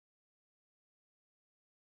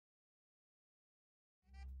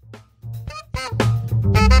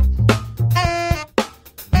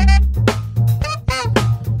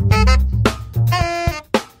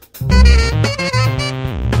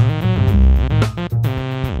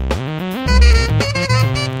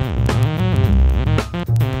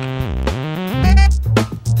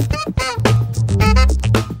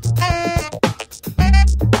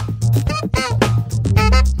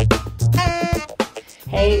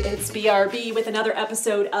it's BRB with another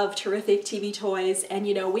episode of Terrific TV Toys, and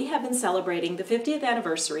you know, we have been celebrating the 50th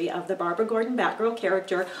anniversary of the Barbara Gordon Batgirl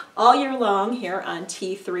character all year long here on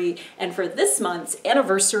T3, and for this month's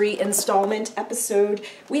anniversary installment episode,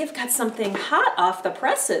 we have got something hot off the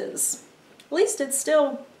presses. At least it's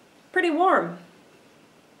still pretty warm.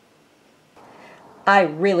 I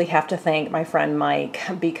really have to thank my friend Mike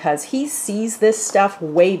because he sees this stuff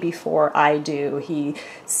way before I do. He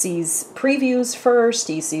sees previews first,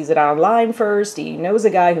 he sees it online first, he knows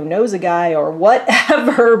a guy who knows a guy or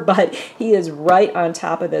whatever, but he is right on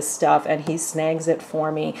top of this stuff and he snags it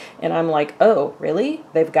for me. And I'm like, oh, really?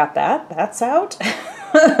 They've got that? That's out?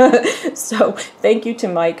 So thank you to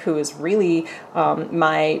Mike, who is really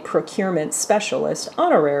my procurement specialist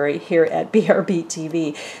honorary here at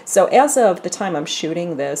BRBTV. So as of the time I'm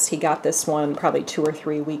shooting this, he got this one probably 2 or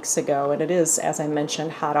 3 weeks ago, and it is, as I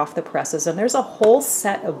mentioned, hot off the presses. And there's a whole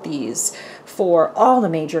set of these for all the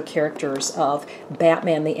major characters of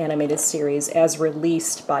Batman the Animated Series as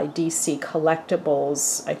released by DC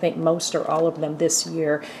Collectibles. I think most or all of them this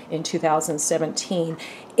year in 2017.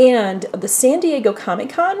 And the San Diego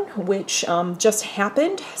Comic-Con, which just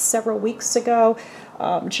happened several weeks ago,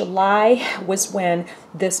 July was when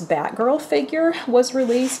this Batgirl figure was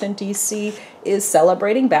released, and DC is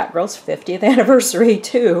celebrating Batgirl's 50th anniversary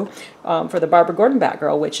too for the Barbara Gordon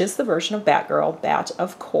Batgirl, which is the version of Batgirl. Bat,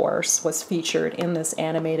 of course, was featured in this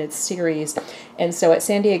animated series. And so at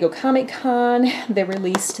San Diego Comic-Con, they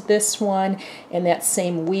released this one, and that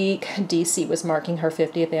same week, DC was marking her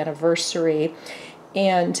 50th anniversary.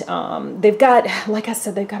 And they've got, like I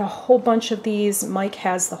said, they've got a whole bunch of these. Mike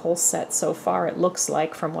has the whole set so far, it looks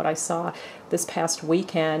like, from what I saw this past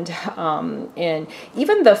weekend. And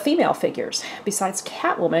even the female figures, besides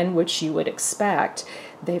Catwoman, which you would expect,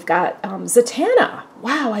 they've got Zatanna.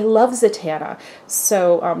 Wow, I love Zatanna.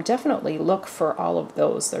 So definitely look for all of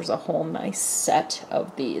those. There's a whole nice set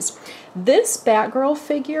of these. This Batgirl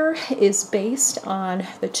figure is based on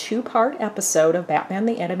the 2-part episode of Batman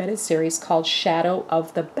the Animated Series called Shadow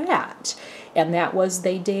of the Bat. And that was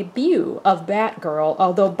the debut of Batgirl,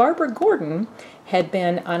 although Barbara Gordon had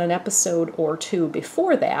been on an episode or 2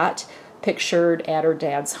 before that, pictured at her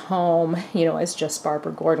dad's home, you know, as just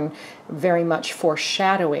Barbara Gordon, very much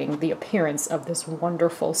foreshadowing the appearance of this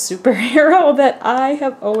wonderful superhero that I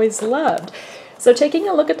have always loved. So taking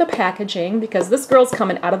a look at the packaging, because this girl's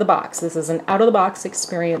coming out of the box. This is an out-of-the-box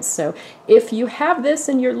experience, so if you have this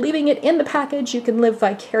and you're leaving it in the package, you can live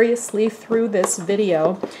vicariously through this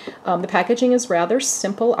video. The packaging is rather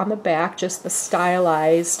simple on the back, just the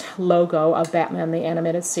stylized logo of Batman the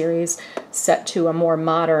Animated Series set to a more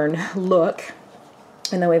modern look.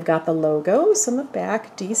 And then we've got the logos on the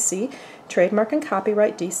back, DC, trademark and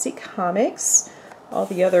copyright DC Comics, all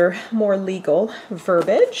the other more legal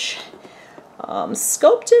verbiage.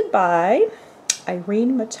 Sculpted by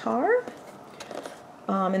Irene Matar,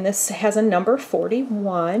 and this has a number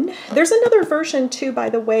 41. There's another version too,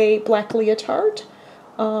 by the way, Black Leotard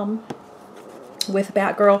with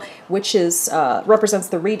Batgirl, which is represents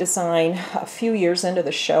the redesign a few years into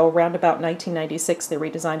the show. Around about 1996, they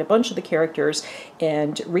redesigned a bunch of the characters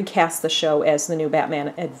and recast the show as the new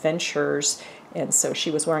Batman Adventures. And so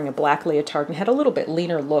she was wearing a black leotard and had a little bit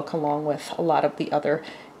leaner look along with a lot of the other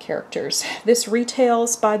characters. This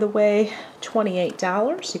retails, by the way,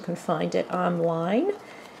 $28. You can find it online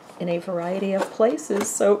in a variety of places.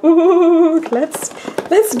 So, ooh, let's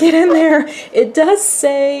get in there. It does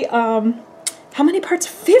say how many parts?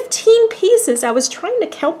 15 pieces. I was trying to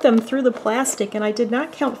count them through the plastic and I did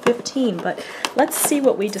not count 15, but let's see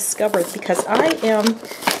what we discovered, because I am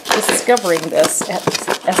discovering this at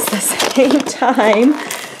the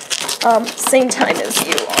same time as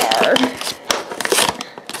you are.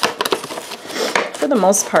 For the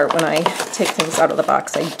most part, when I take things out of the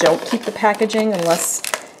box, I don't keep the packaging unless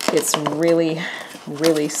it's really,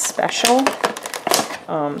 really special.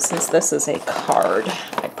 Since this is a card,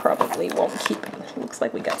 I probably won't keep it. Looks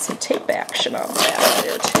like we got some tape action on that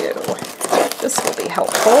there too. This will be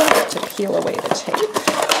helpful to peel away the tape.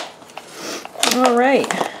 All right,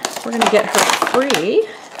 we're going to get her free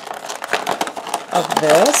of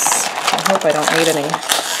this. I hope I don't need any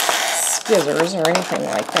scissors or anything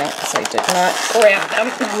like that, because I did not grab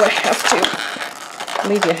them. I'm going to have to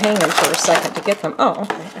leave you hanging for a second to get them. Oh,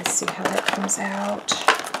 okay, I see how that comes out.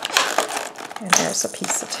 And there's a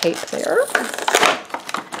piece of tape there.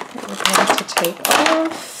 We're going to tape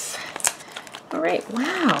off. All right,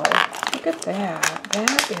 wow, look at that.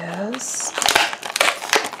 That is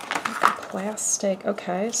plastic.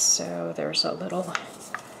 Okay, so there's a little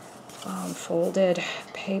folded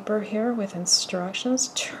paper here with instructions.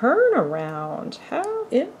 Turn around. How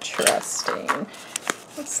interesting.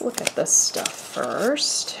 let's look at this stuff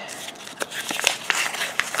first.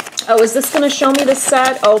 Oh, is this going to show me the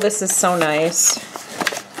set? Oh, this is so nice.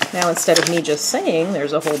 Now, instead of me just saying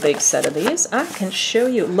there's a whole big set of these, I can show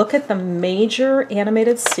you. Look at the major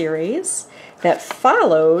animated series that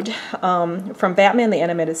followed from Batman the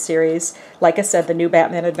Animated Series. Like I said, the New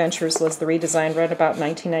Batman Adventures was the redesign right about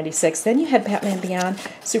 1996. Then you had Batman Beyond,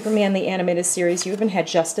 Superman the Animated Series. You even had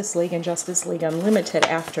Justice League and Justice League Unlimited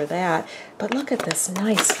after that. But look at this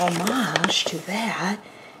nice homage to that.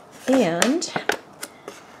 And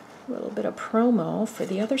a little bit of promo for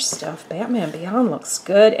the other stuff. Batman Beyond looks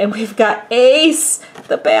good. And we've got Ace,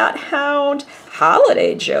 the Bat Hound,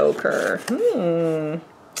 Holiday Joker.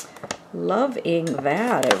 Loving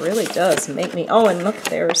that. It really does make me... Oh, and look,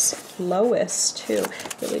 there's Lois, too.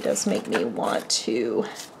 Really does make me want to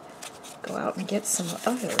go out and get some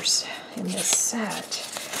others in this set.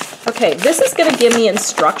 Okay, this is going to give me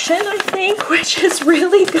instruction, I think, which is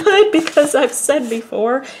really good because I've said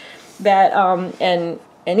before that, and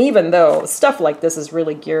even though stuff like this is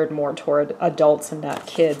really geared more toward adults and not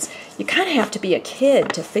kids, you kind of have to be a kid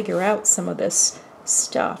to figure out some of this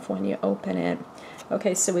stuff when you open it.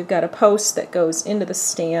 Okay, so we've got a post that goes into the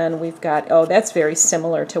stand. We've got, oh, that's very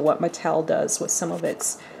similar to what Mattel does with some of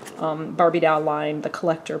its Barbie doll line, the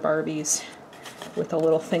collector Barbies, with a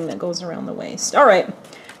little thing that goes around the waist. All right,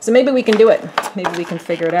 so maybe we can do it. Maybe we can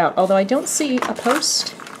figure it out. Although I don't see a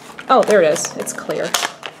post. Oh, there it is. It's clear.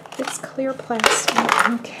 It's clear plastic.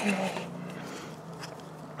 Okay.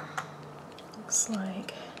 Looks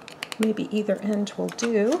like maybe either end will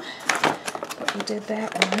do. But we did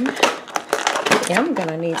that one. I am going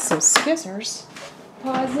to need some scissors.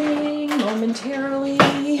 Pausing momentarily.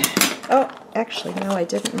 Oh, actually, no, I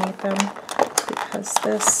didn't need them because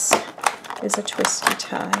this is a twisty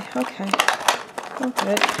tie. Okay. Oh,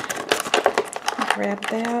 good. Grab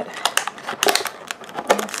that.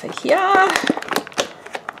 Off of here.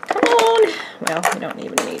 Come on. Well, we don't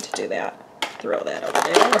even need to do that. Throw that over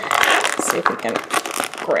there. Let's see if we can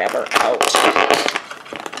grab her out.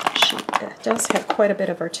 She does have quite a bit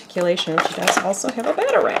of articulation. She does also have a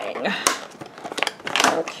batarang.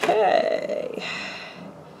 Okay.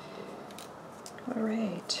 All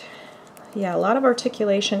right. Yeah, a lot of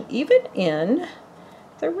articulation, even in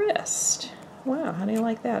the wrist. Wow, how do you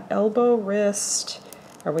like that? Elbow, wrist.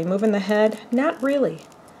 Are we moving the head? Not really,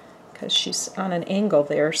 because she's on an angle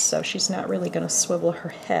there, so she's not really going to swivel her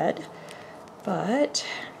head. But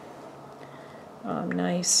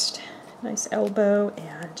nice elbow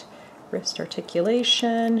and wrist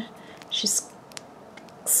articulation. She's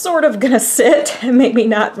sort of gonna sit, maybe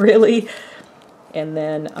not really. And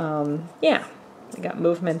then, yeah, we got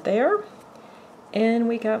movement there, and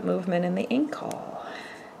we got movement in the ankle.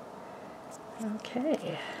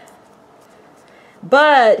 Okay.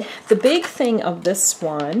 But the big thing of this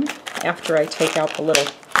one, after I take out the little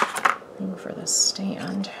thing for the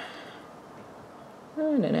stand.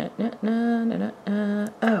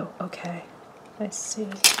 Oh, okay. I see.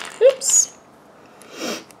 Oops.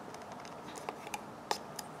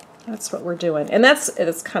 That's what we're doing. And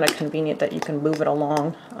it's kind of convenient that you can move it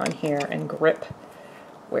along on here and grip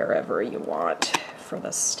wherever you want for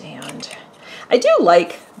the stand. I do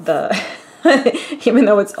like the, even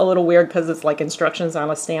though it's a little weird because it's like instructions on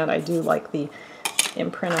a stand, I do like the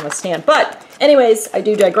imprint on the stand. But anyways, I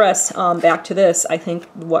do digress. Back to this, I think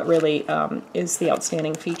what really is the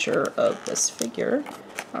outstanding feature of this figure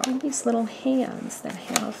are all these little hands that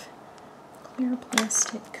have clear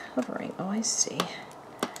plastic covering. Oh, I see.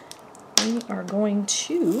 We are going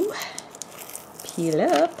to peel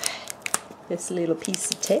up this little piece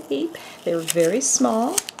of tape. They're very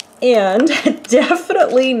small and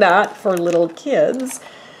definitely not for little kids.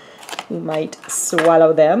 You might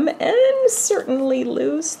swallow them and certainly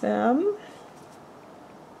lose them.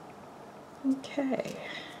 Okay,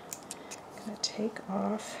 I'm going to take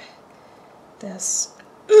off this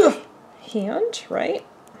hand, right?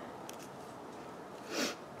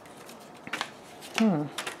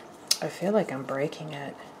 I feel like I'm breaking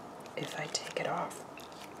it if I take it off,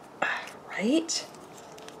 right?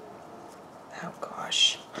 Oh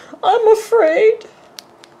gosh, I'm afraid.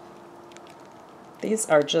 These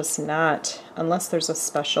are just not, unless there's a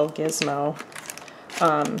special gizmo,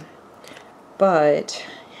 but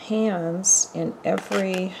hands in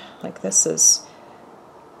every, like this is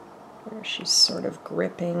where she's sort of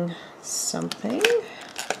gripping something.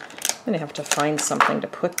 I'm gonna have to find something to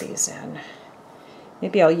put these in.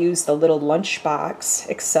 Maybe I'll use the little lunchbox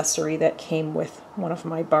accessory that came with one of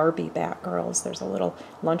my Barbie Batgirls. There's a little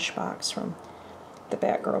lunchbox from the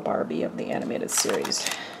Batgirl Barbie of the animated series.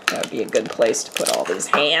 That would be a good place to put all these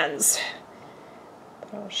hands.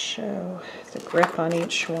 I'll show the grip on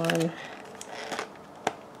each one.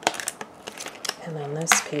 And then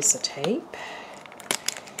this piece of tape.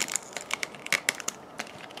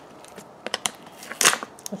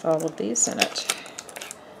 With all of these in it.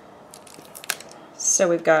 So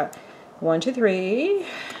we've got 1, 2, 3,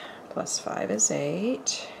 plus 5 is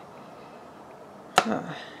 8.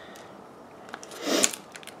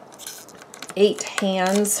 8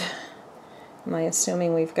 hands. Am I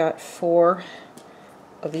assuming we've got 4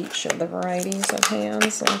 of each of the varieties of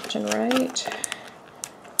hands, left and right?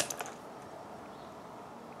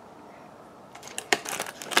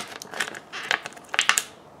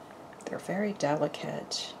 They're very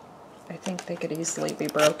delicate. I think they could easily be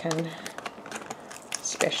broken,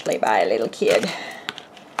 especially by a little kid.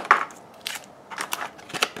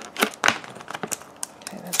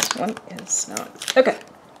 Okay, this one is not. Okay,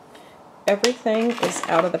 everything is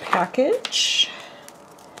out of the package.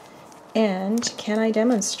 And can I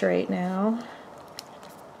demonstrate now?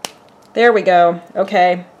 There we go.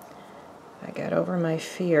 Okay, I got over my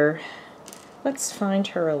fear. Let's find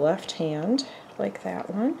her a left hand, like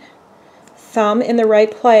that one. Thumb in the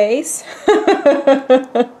right place.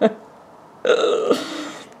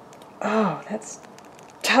 Oh, that's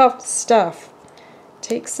tough stuff.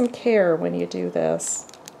 Take some care when you do this.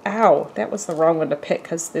 Ow, that was the wrong one to pick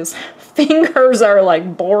because those fingers are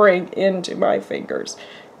like boring into my fingers.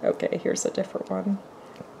 Okay, here's a different one.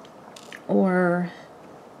 Or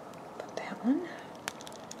put that one.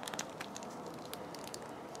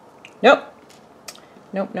 Nope.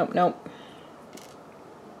 Nope, nope, nope.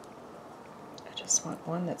 I just want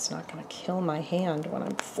one that's not going to kill my hand when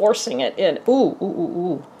I'm forcing it in. Ooh, ooh, ooh,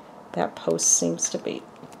 ooh. That post seems to be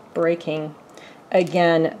breaking.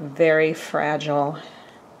 Again, very fragile.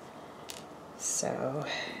 So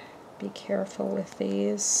be careful with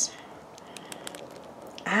these.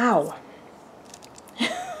 Ow!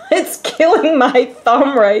 It's killing my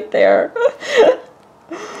thumb right there.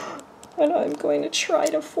 And I'm going to try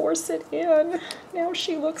to force it in. Now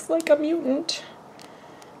she looks like a mutant.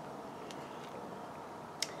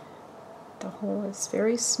 The hole is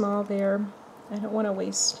very small there. I don't want to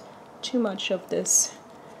waste too much of this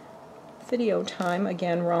video time.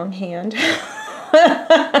 Again, wrong hand.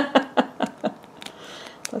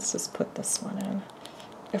 Let's just put this one in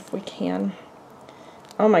if we can.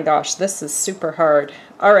 Oh my gosh, this is super hard.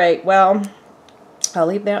 All right, well, I'll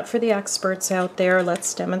leave that for the experts out there.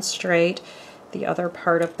 Let's demonstrate the other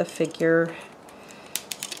part of the figure.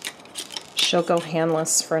 She'll go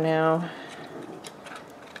handless for now.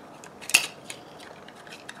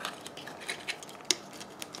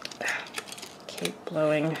 Keep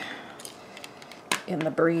blowing in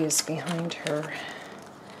the breeze behind her.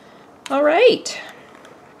 All right.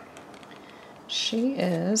 She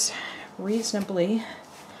is reasonably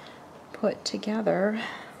put together,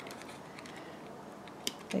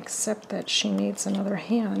 except that she needs another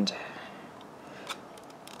hand.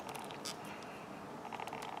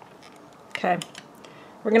 Okay,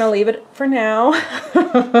 we're gonna leave it for now.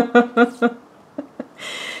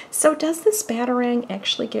 So does this Batarang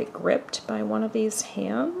actually get gripped by one of these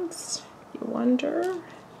hands? You wonder?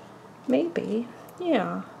 Maybe.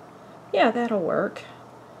 Yeah. Yeah, that'll work.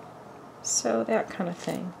 So that kind of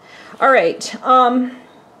thing. All right.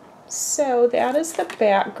 So that is the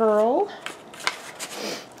Batgirl,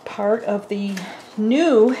 part of the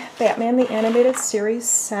new Batman the Animated Series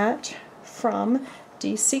set from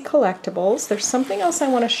DC Collectibles. There's something else I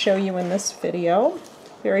want to show you in this video.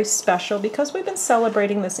 Very special because we've been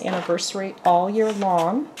celebrating this anniversary all year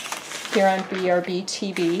long here on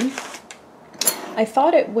BRBTV. I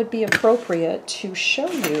thought it would be appropriate to show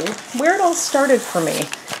you where it all started for me.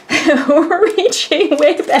 We're reaching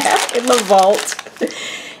way back in the vault.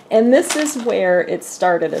 And this is where it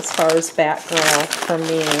started as far as Batgirl for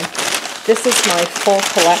me. This is my full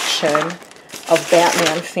collection of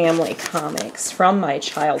Batman family comics from my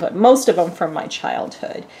childhood. Most of them from my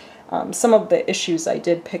childhood. Some of the issues I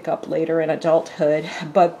did pick up later in adulthood.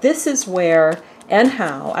 But this is where and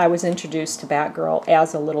how I was introduced to Batgirl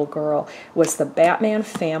as a little girl, was the Batman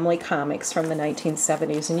family comics from the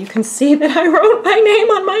 1970s. And you can see that I wrote my name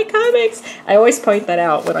on my comics. I always point that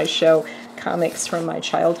out when I show comics from my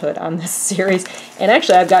childhood on this series. And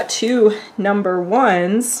actually I've got 2 number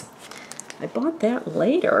 1s. I bought that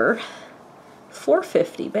later.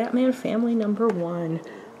 $4.50, Batman Family number 1.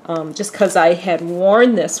 Just because I had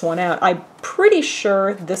worn this one out. I'm pretty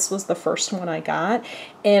sure this was the first one I got,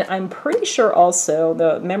 and I'm pretty sure also,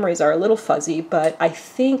 the memories are a little fuzzy, but I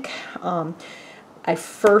think I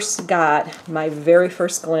first got my very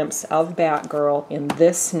first glimpse of Batgirl in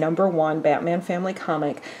this #1 Batman family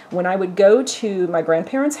comic when I would go to my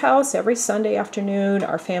grandparents' house every Sunday afternoon.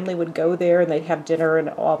 Our family would go there and they'd have dinner and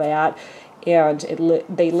all that. And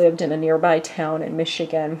they lived in a nearby town in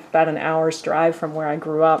Michigan, about an hour's drive from where I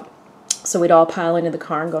grew up. So we'd all pile into the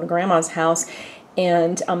car and go to Grandma's house.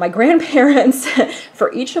 And my grandparents,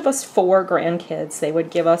 for each of us 4 grandkids, they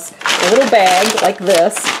would give us a little bag like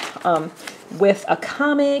this with a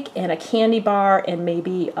comic and a candy bar and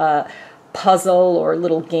maybe a puzzle or a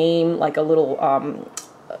little game, like a little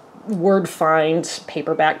word find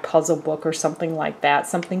paperback puzzle book or something like that,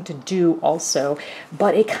 something to do also,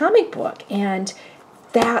 but a comic book. And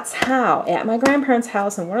that's how, at my grandparents'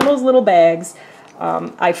 house, in one of those little bags,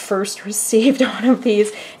 I first received one of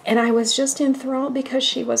these, and I was just enthralled because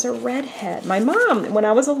she was a redhead. My mom, when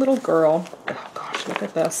I was a little girl, oh gosh, look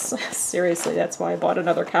at this. Seriously, that's why I bought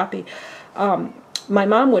another copy. My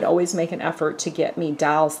mom would always make an effort to get me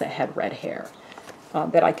dolls that had red hair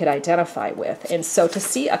that I could identify with. And so to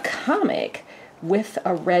see a comic with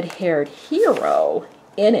a red-haired hero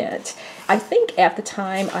in it, I think at the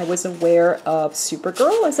time I was aware of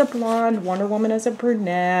Supergirl as a blonde, Wonder Woman as a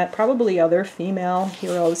brunette, probably other female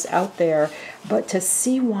heroes out there, but to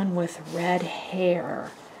see one with red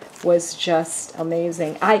hair was just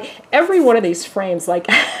amazing. Every one of these frames, like,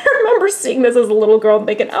 I remember seeing this as a little girl and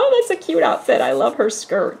thinking, oh, that's a cute outfit, I love her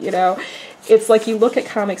skirt, you know. It's like you look at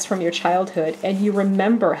comics from your childhood and you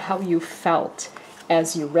remember how you felt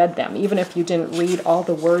as you read them, even if you didn't read all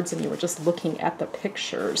the words and you were just looking at the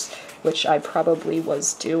pictures, which I probably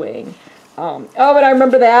was doing. Oh, but I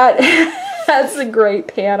remember that. That's a great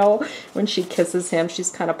panel when she kisses him. She's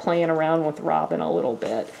kind of playing around with Robin a little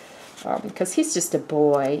bit because he's just a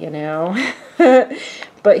boy, you know.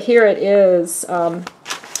 But here it is,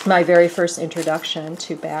 my very first introduction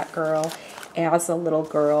to Batgirl as a little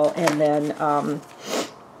girl, and then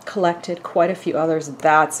collected quite a few others.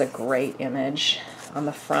 That's a great image on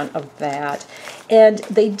the front of that. And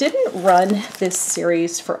they didn't run this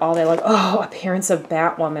series for all day long. Oh, appearance of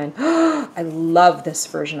Batwoman. I love this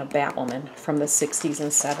version of Batwoman from the 60s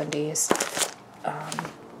and 70s.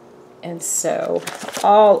 And so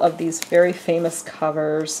all of these very famous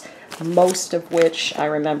covers, most of which I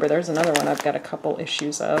remember. There's another one I've got a couple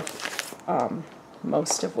issues of,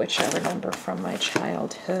 most of which I remember from my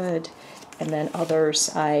childhood. And then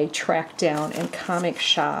others I tracked down in comic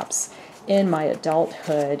shops in my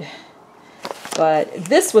adulthood. But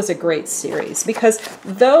this was a great series because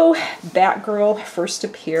though Batgirl first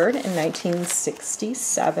appeared in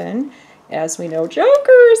 1967, as we know,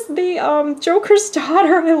 Joker's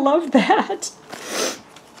daughter, I love that.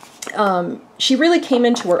 She really came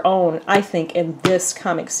into her own, I think, in this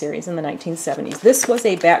comic series in the 1970s. This was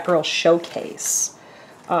a Batgirl showcase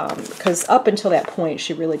because up until that point,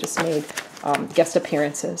 she really just made guest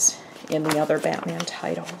appearances in the other Batman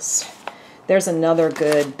titles. There's another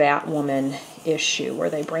good Batwoman issue where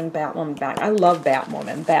they bring Batwoman back. I love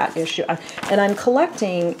Batwoman, that issue. And I'm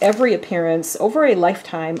collecting every appearance over a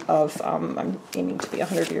lifetime of, I'm aiming to be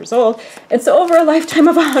 100 years old, and so over a lifetime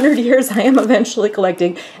of 100 years, I am eventually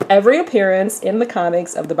collecting every appearance in the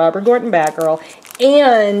comics of the Barbara Gordon Batgirl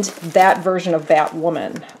and that version of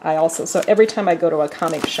Batwoman. So every time I go to a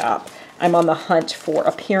comic shop, I'm on the hunt for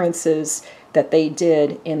appearances that they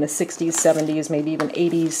did in the 60s, 70s, maybe even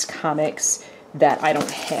 80s comics that I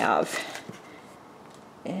don't have.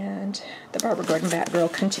 And the Barbara Gordon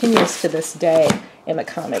Batgirl continues to this day in the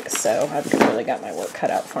comics, so I've really got my work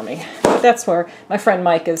cut out for me. But that's where my friend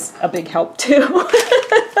Mike is a big help too.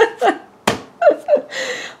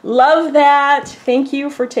 Love that. Thank you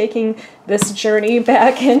for taking this journey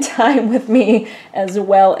back in time with me, as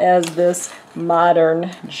well as this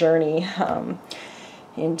modern journey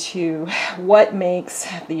into what makes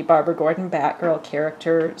the Barbara Gordon Batgirl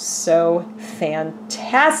character so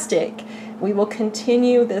fantastic. We will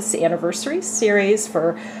continue this anniversary series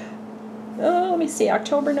for, let me see,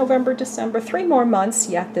 October, November, December, 3 more months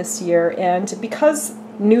yet this year. And because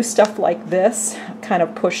new stuff like this kind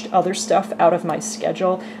of pushed other stuff out of my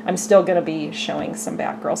schedule, I'm still going to be showing some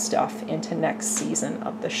Batgirl stuff into next season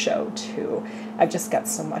of the show too. I've just got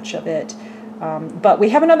so much of it. But we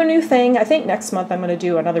have another new thing. I think next month I'm going to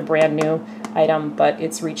do another brand new item, but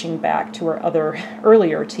it's reaching back to her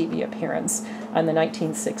earlier TV appearance on the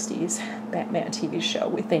 1960s Batman TV show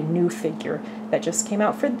with a new figure that just came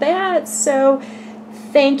out for that. So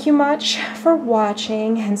thank you much for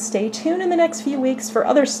watching, and stay tuned in the next few weeks for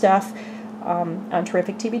other stuff on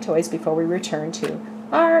Terrific TV Toys before we return to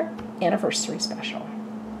our anniversary special.